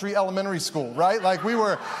called Coventry Elementary School, right? Like we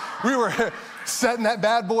were setting that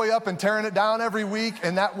bad boy up and tearing it down every week,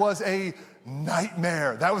 and that was a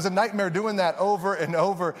nightmare. That was a nightmare doing that over and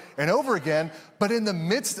over and over again. But in the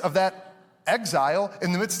midst of that exile,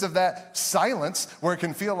 in the midst of that silence, where it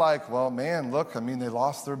can feel like, well, man, look, I mean, they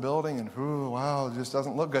lost their building, and wow, it just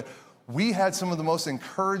doesn't look good. We had some of the most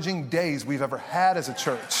encouraging days we've ever had as a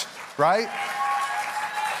church, right?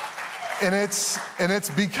 And it's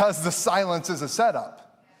because the silence is a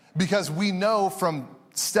setup. Because we know from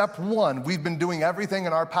step one, we've been doing everything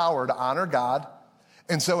in our power to honor God.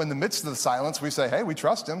 And so in the midst of the silence, we say, hey, we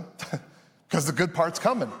trust him because the good part's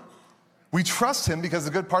coming. We trust him because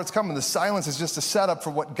the good part's coming. The silence is just a setup for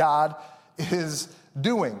what God is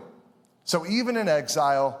doing. So even in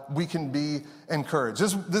exile, we can be encouraged.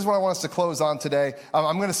 This is what I want us to close on today.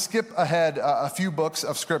 I'm going to skip ahead a few books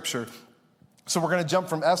of scripture. So we're going to jump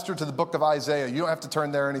from Esther to the book of Isaiah. You don't have to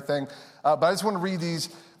turn there or anything, but I just want to read these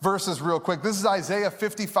verses real quick. This is Isaiah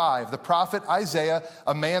 55. The prophet Isaiah,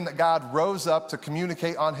 a man that God rose up to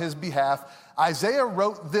communicate on his behalf. Isaiah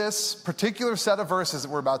wrote this particular set of verses that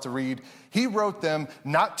we're about to read. He wrote them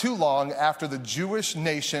not too long after the Jewish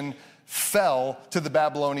nation fell to the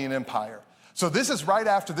Babylonian Empire. So this is right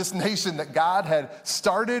after this nation that God had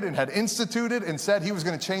started and had instituted and said he was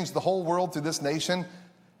going to change the whole world through this nation.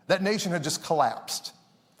 That nation had just collapsed.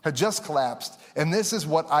 And this is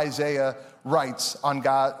what Isaiah writes on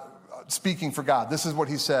God, speaking for God. This is what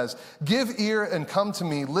he says. Give ear and come to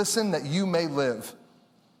me. Listen that you may live.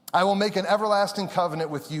 I will make an everlasting covenant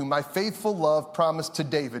with you. My faithful love promised to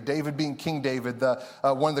David. David being King David,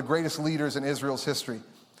 one of the greatest leaders in Israel's history.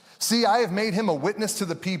 See, I have made him a witness to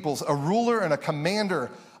the peoples, a ruler and a commander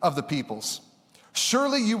of the peoples.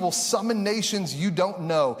 Surely you will summon nations you don't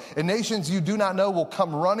know, and nations you do not know will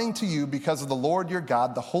come running to you because of the Lord your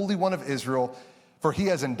God, the Holy One of Israel, for he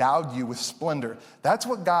has endowed you with splendor. That's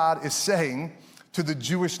what God is saying to the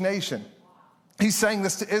Jewish nation. He's saying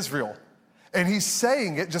this to Israel, and he's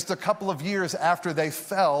saying it just a couple of years after they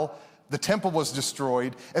fell, the temple was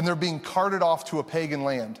destroyed, and they're being carted off to a pagan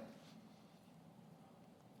land.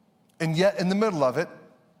 And yet in the middle of it,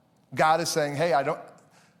 God is saying, hey, I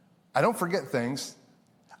don't forget things.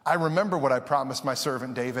 I remember what I promised my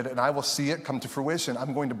servant David, and I will see it come to fruition.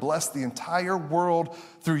 I'm going to bless the entire world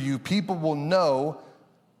through you. People will know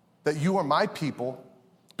that you are my people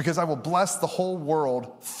because I will bless the whole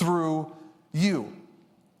world through you.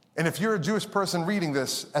 And if you're a Jewish person reading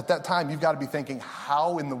this at that time, you've got to be thinking,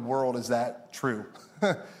 how in the world is that true?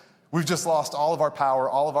 We've just lost all of our power,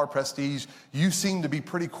 all of our prestige. You seem to be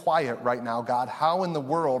pretty quiet right now, God. How in the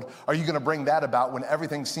world are you going to bring that about when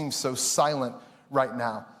everything seems so silent right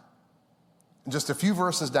now? And just a few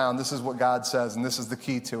verses down, this is what God says, and this is the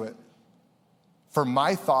key to it. For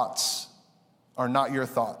my thoughts are not your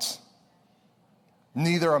thoughts.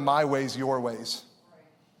 Neither are my ways your ways.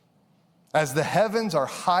 As the heavens are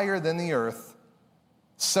higher than the earth,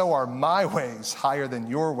 so are my ways higher than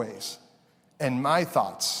your ways, and my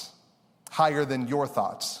thoughts higher than your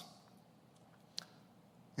thoughts.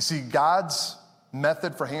 You see, God's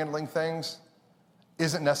method for handling things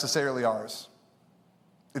isn't necessarily ours.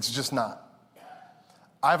 It's just not.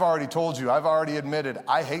 I've already told you, I've already admitted,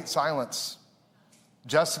 I hate silence.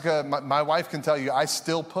 Jessica, my wife can tell you, I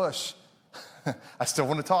still push. I still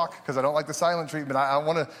want to talk because I don't like the silent treatment. I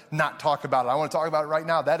want to not talk about it. I want to talk about it right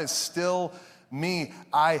now. That is still me.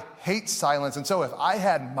 I hate silence. And so if I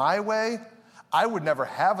had my way, I would never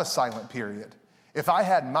have a silent period. If I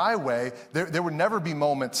had my way, there would never be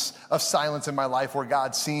moments of silence in my life where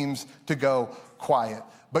God seems to go quiet.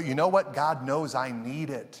 But you know what? God knows I need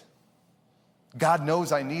it. God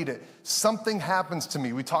knows I need it. Something happens to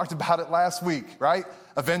me. We talked about it last week, right?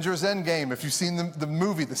 Avengers Endgame. If you've seen the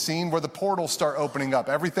movie, the scene where the portals start opening up,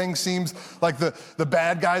 everything seems like the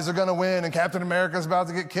bad guys are going to win and Captain America's about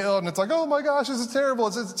to get killed. And it's like, oh my gosh, this is terrible.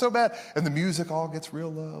 It's so bad. And the music all gets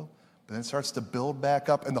real low. But then it starts to build back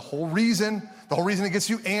up. And the whole reason it gets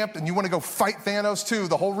you amped and you want to go fight Thanos too,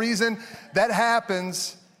 the whole reason that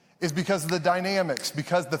happens is because of the dynamics,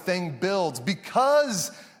 because the thing builds,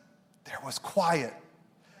 because there was quiet,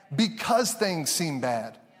 because things seem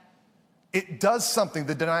bad. It does something,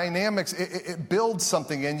 the dynamics, it builds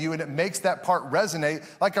something in you and it makes that part resonate.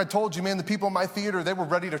 Like I told you, man, the people in my theater, they were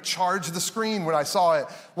ready to charge the screen when I saw it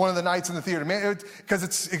one of the nights in the theater, man,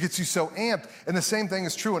 because it gets you so amped. And the same thing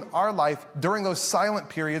is true in our life. During those silent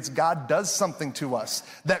periods, God does something to us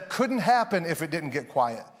that couldn't happen if it didn't get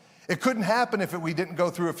quiet. It couldn't happen if we didn't go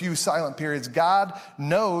through a few silent periods. God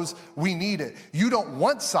knows we need it. You don't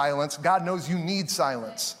want silence. God knows you need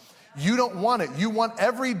silence. You don't want it. You want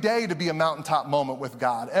every day to be a mountaintop moment with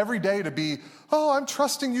God. Every day to be, oh, I'm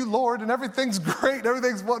trusting you, Lord, and everything's great,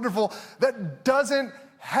 everything's wonderful. That doesn't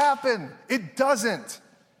happen. It doesn't.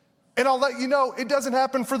 And I'll let you know, it doesn't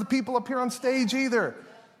happen for the people up here on stage either.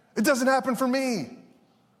 It doesn't happen for me.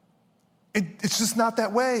 It's just not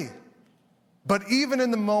that way. But even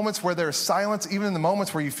in the moments where there's silence, even in the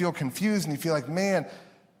moments where you feel confused and you feel like, man,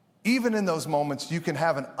 even in those moments, you can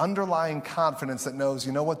have an underlying confidence that knows,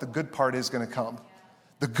 you know what, the good part is going to come.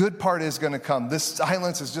 The good part is going to come. This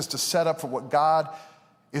silence is just a setup for what God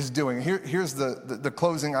is doing. Here's the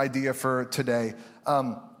closing idea for today.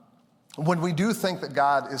 When we do think that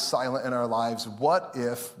God is silent in our lives, what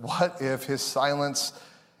if his silence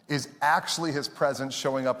is actually his presence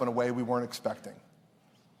showing up in a way we weren't expecting?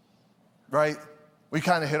 Right? We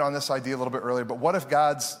kind of hit on this idea a little bit earlier, but what if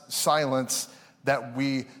God's silence that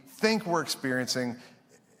we think we're experiencing,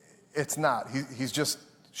 it's not. He's just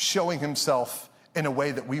showing himself in a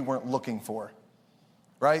way that we weren't looking for,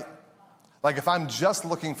 right? Like if I'm just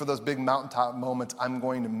looking for those big mountaintop moments, I'm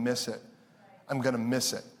going to miss it. I'm going to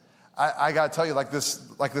miss it. I got to tell you, like this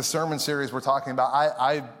sermon series we're talking about,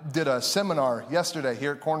 I did a seminar yesterday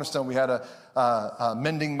here at Cornerstone. We had a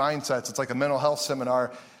Mending Mindsets. It's like a mental health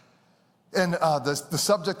seminar. And the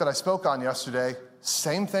subject that I spoke on yesterday,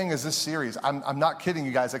 same thing as this series. I'm not kidding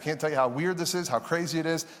you guys. I can't tell you how weird this is, how crazy it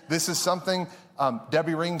is. This is something,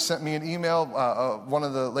 Debbie Ring sent me an email. One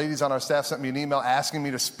of the ladies on our staff sent me an email asking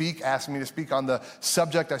me to speak on the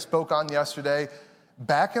subject I spoke on yesterday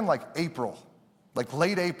back in like April, like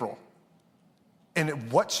late April.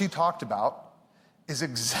 And what she talked about is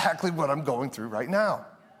exactly what I'm going through right now.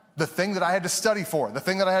 The thing that I had to study for, the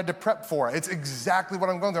thing that I had to prep for, it's exactly what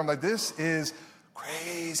I'm going through. I'm like, this is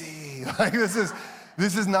crazy. Like this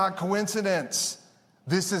is not coincidence.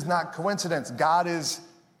 This is not coincidence. God is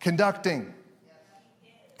conducting.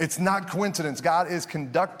 It's not coincidence. God is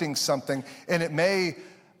conducting something. And me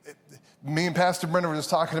and Pastor Brenda were just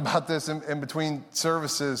talking about this in between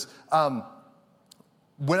services.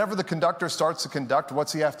 Whenever the conductor starts to conduct,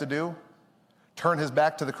 what's he have to do? Turn his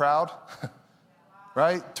back to the crowd.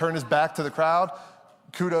 Right? Turn his back to the crowd.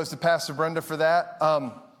 Kudos to Pastor Brenda for that.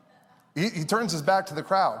 He turns his back to the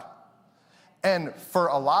crowd. And for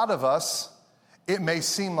a lot of us, it may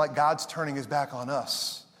seem like God's turning his back on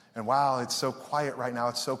us. And wow, it's so quiet right now.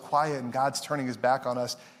 It's so quiet and God's turning his back on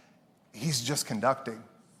us. He's just conducting.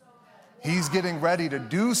 He's getting ready to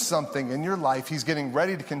do something in your life. He's getting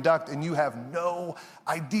ready to conduct, and you have no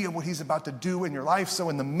idea what he's about to do in your life. So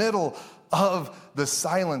in the middle of the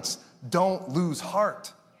silence, don't lose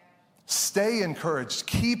heart. Stay encouraged.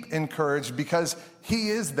 Keep encouraged because he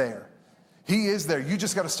is there. He is there. You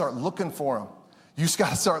just got to start looking for him. You just got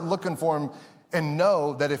to start looking for him and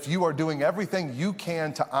know that if you are doing everything you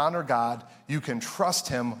can to honor God, you can trust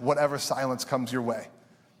him whatever silence comes your way.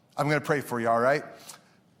 I'm going to pray for you, all right?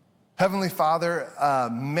 Heavenly Father,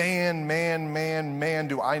 man,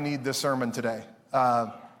 do I need this sermon today.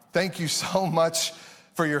 Thank you so much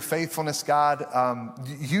for your faithfulness, God.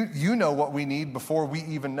 You know what we need before we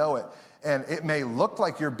even know it. And it may look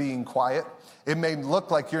like you're being quiet. It may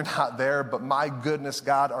look like you're not there, but my goodness,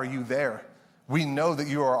 God, are you there? We know that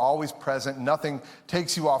you are always present. Nothing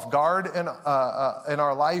takes you off guard in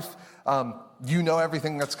our life. You know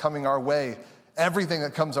everything that's coming our way. Everything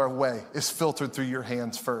that comes our way is filtered through your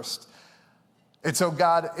hands first. And so,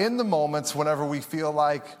 God, in the moments whenever we feel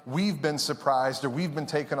like we've been surprised or we've been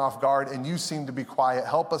taken off guard and you seem to be quiet,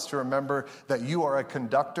 help us to remember that you are a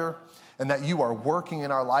conductor and that you are working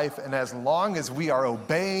in our life. And as long as we are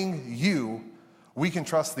obeying you, we can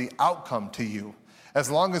trust the outcome to you. As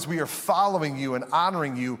long as we are following you and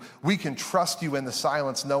honoring you, we can trust you in the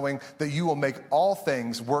silence, knowing that you will make all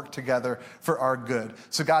things work together for our good.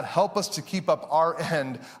 So God, help us to keep up our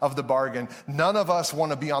end of the bargain. None of us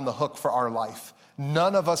want to be on the hook for our life.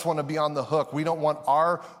 None of us want to be on the hook. We don't want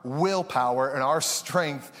our willpower and our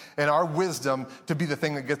strength and our wisdom to be the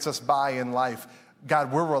thing that gets us by in life.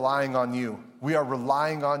 God, we're relying on you. We are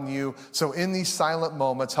relying on you. So in these silent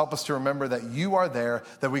moments, help us to remember that you are there,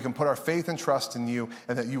 that we can put our faith and trust in you,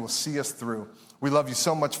 and that you will see us through. We love you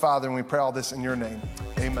so much, Father, and we pray all this in your name.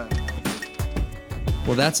 Amen.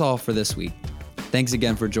 Well, that's all for this week. Thanks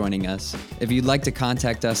again for joining us. If you'd like to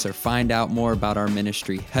contact us or find out more about our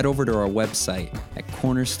ministry, head over to our website at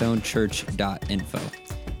cornerstonechurch.info.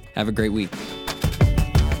 Have a great week.